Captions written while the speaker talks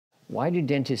Why do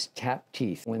dentists tap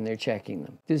teeth when they're checking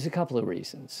them? There's a couple of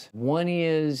reasons. One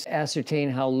is ascertain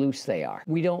how loose they are.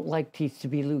 We don't like teeth to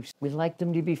be loose. We like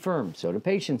them to be firm. So do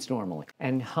patients normally.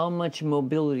 And how much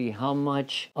mobility, how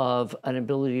much of an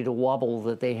ability to wobble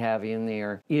that they have in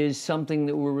there is something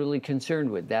that we're really concerned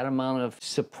with. That amount of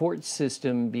support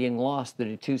system being lost, that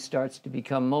a tooth starts to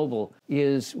become mobile,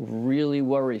 is really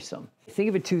worrisome. Think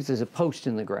of a tooth as a post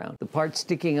in the ground. The part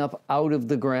sticking up out of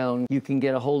the ground, you can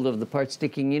get a hold of. The part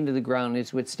sticking into the ground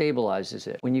is what stabilizes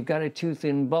it. When you've got a tooth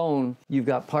in bone, you've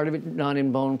got part of it not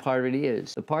in bone, part of it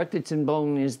is. The part that's in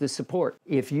bone is the support.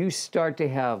 If you start to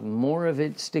have more of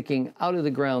it sticking out of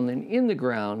the ground than in the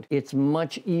ground, it's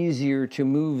much easier to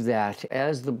move that.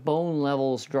 As the bone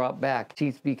levels drop back,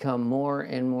 teeth become more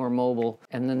and more mobile,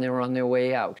 and then they're on their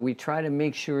way out. We try to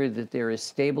make sure that they're as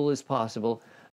stable as possible.